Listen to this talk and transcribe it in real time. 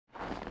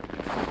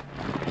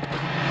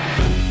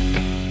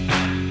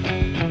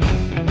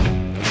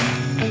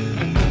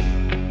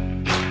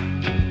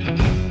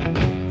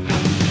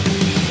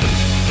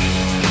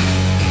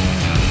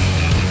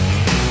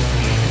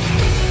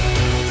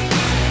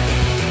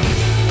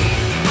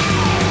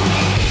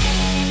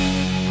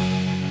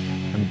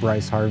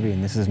Bryce Harvey,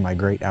 and this is my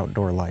great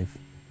outdoor life.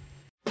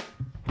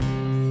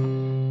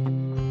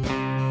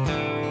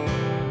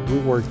 We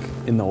work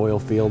in the oil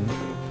field.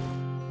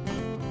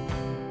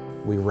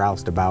 We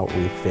roust about,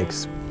 we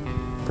fix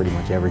pretty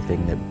much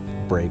everything that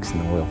breaks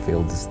in the oil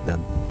fields.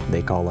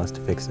 They call us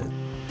to fix it.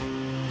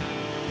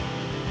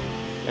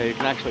 Yeah, you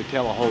can actually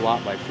tell a whole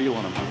lot by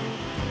feeling them.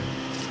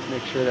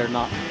 Make sure they're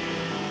not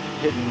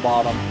hitting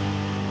bottom.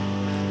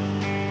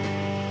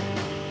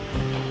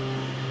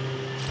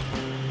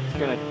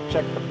 Going to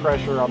check the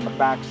pressure on the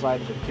back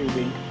side of the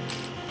tubing.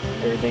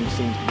 Everything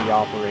seems to be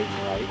operating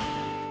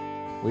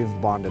right.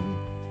 We've bonded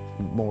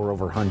more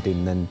over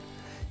hunting than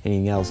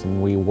anything else,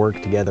 and we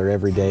work together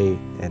every day,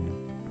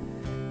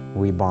 and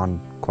we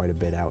bond quite a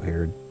bit out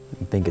here.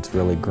 I think it's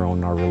really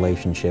grown our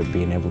relationship,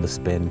 being able to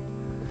spend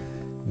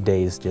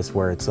days just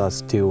where it's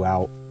us two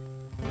out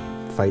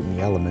fighting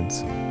the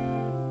elements.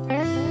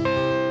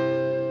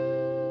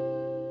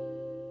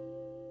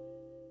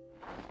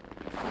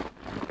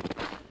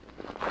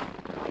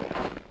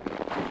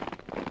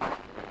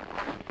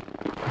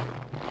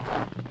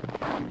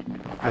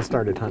 I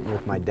started hunting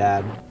with my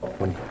dad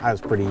when I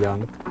was pretty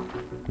young,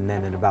 and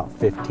then at about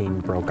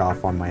 15 broke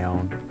off on my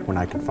own when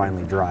I could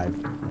finally drive.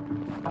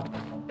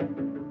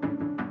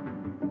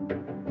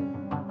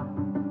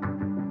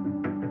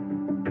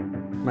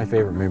 My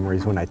favorite memory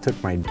is when I took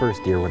my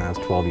first deer when I was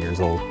 12 years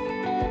old.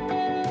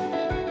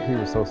 He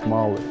was so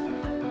small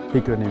that he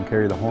couldn't even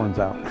carry the horns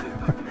out.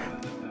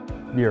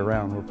 Year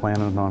round we're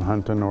planning on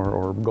hunting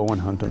or going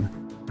hunting.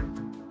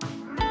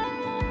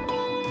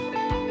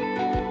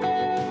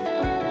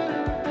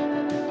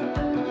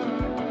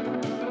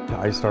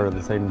 I started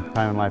the same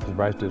time in life as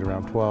Bryce did,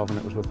 around 12, and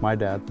it was with my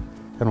dad.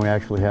 And we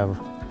actually have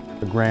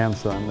a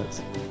grandson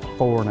that's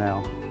 4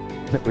 now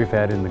that we've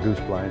had in the goose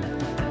blind.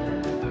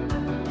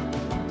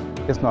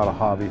 It's not a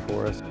hobby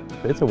for us,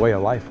 it's a way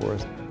of life for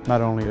us.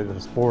 Not only is it a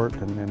sport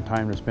and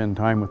time to spend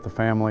time with the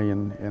family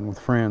and with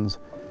friends,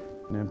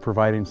 and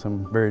providing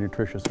some very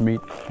nutritious meat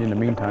in the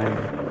meantime.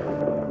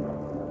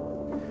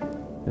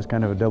 It's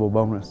kind of a double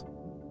bonus.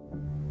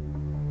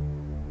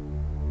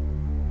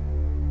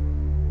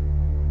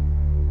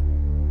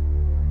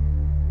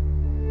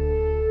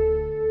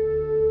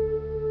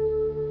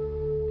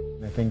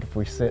 I think if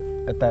we sit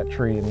at that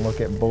tree and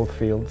look at both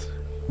fields,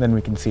 then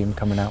we can see them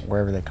coming out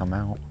wherever they come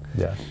out.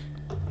 Yeah.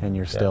 And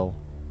you're still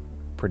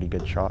pretty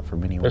good shot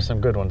from anywhere. There's some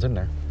good ones in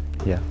there.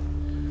 Yeah.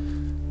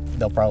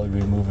 They'll probably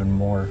be moving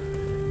more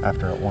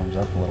after it warms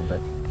up a little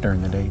bit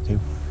during the day too.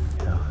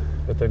 Yeah.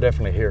 But they're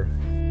definitely here.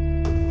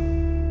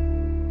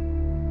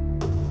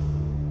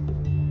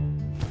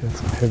 That's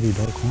some heavy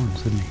dark horns,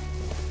 isn't he?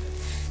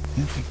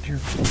 Yeah, big deer.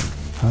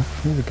 Huh?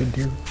 He's a good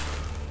deer.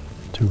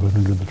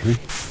 200 in the tree.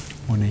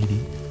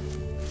 180.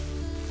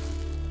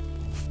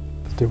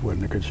 Still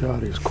wasn't a good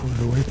shot. He was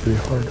quartered away pretty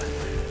hard.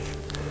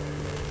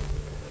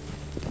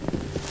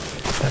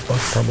 That buck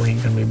probably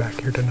ain't gonna be back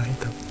here tonight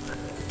though.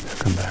 He'll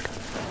come back.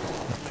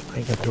 I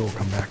think that deer will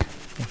come back.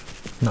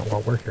 Not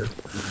while we're here.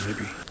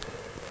 Maybe.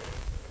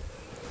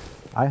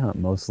 I hunt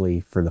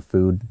mostly for the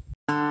food.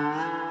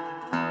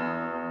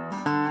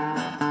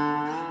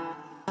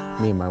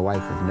 Me and my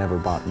wife have never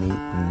bought meat,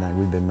 and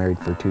we've been married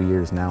for 2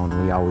 years now, and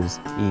we always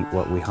eat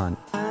what we hunt.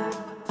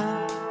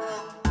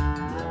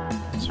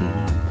 So you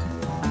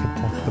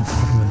can walk to the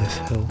bottom of this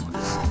hill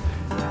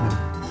and then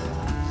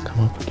come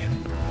up again.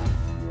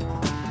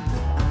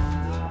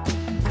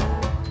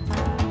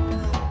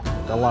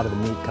 A lot of the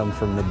meat comes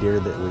from the deer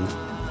that we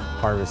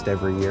harvest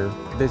every year.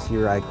 This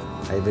year I've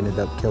ended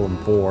up killing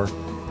 4,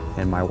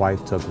 and my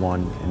wife took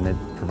 1, and it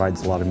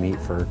provides a lot of meat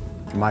for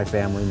my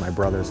family, my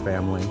brother's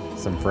family,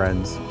 some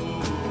friends.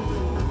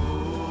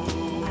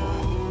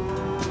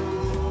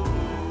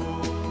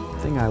 The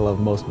thing I love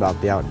most about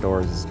the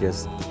outdoors is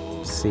just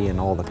seeing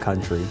all the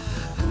country.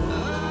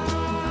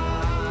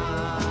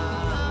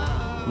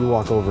 You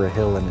walk over a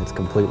hill and it's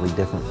completely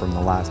different from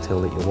the last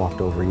hill that you walked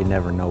over. You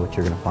never know what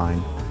you're going to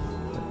find.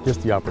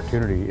 Just the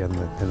opportunity and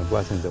the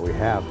blessings that we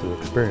have to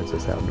experience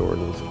this outdoors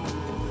is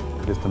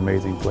just an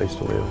amazing place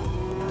to live.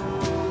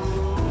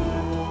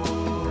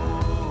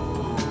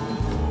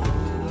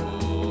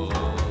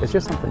 It's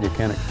just something you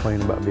can't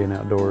explain about being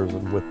outdoors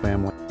and with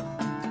family.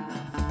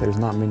 There's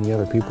not many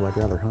other people I'd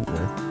rather hunt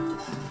with.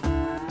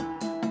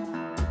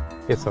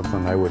 It's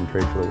something I wouldn't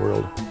trade for the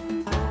world.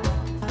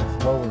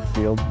 Slower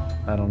field.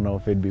 I don't know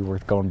if it'd be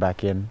worth going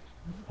back in,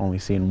 only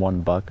seeing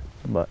 1 buck,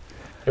 but...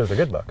 It was a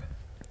good buck.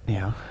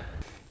 Yeah.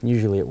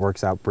 Usually it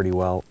works out pretty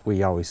well.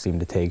 We always seem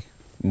to take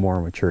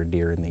more mature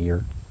deer in the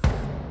year.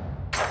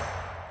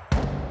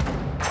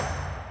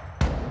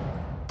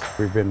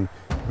 We've been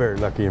very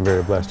lucky and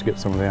very blessed to get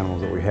some of the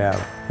animals that we have.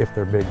 If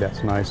they're big,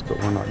 that's nice, but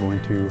we're not going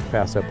to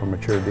pass up a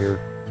mature deer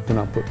to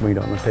not put meat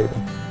on the table.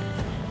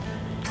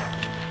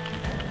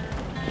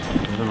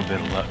 A little bit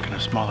of luck and a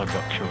smaller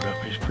buck showed up.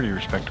 He's pretty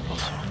respectable,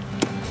 so.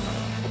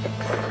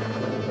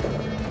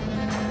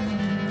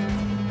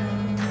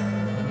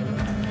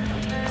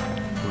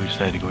 We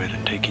decided to go ahead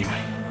and take him.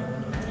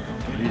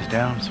 But he's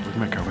down, so we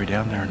make our way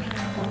down there in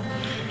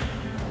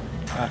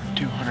about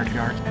 200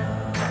 yards.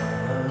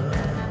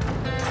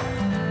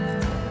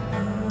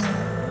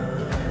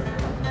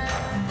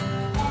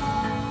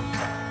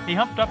 He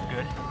humped up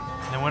good,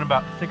 and then went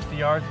about 60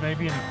 yards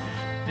maybe,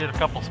 and did a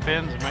couple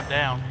spins and went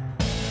down.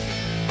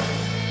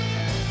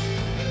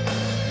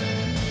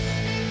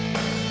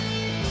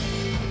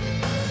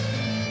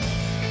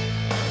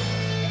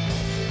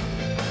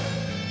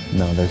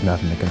 No, there's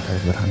nothing to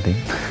compare with hunting.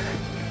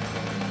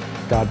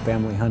 God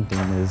family hunting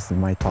is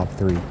my top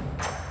 3.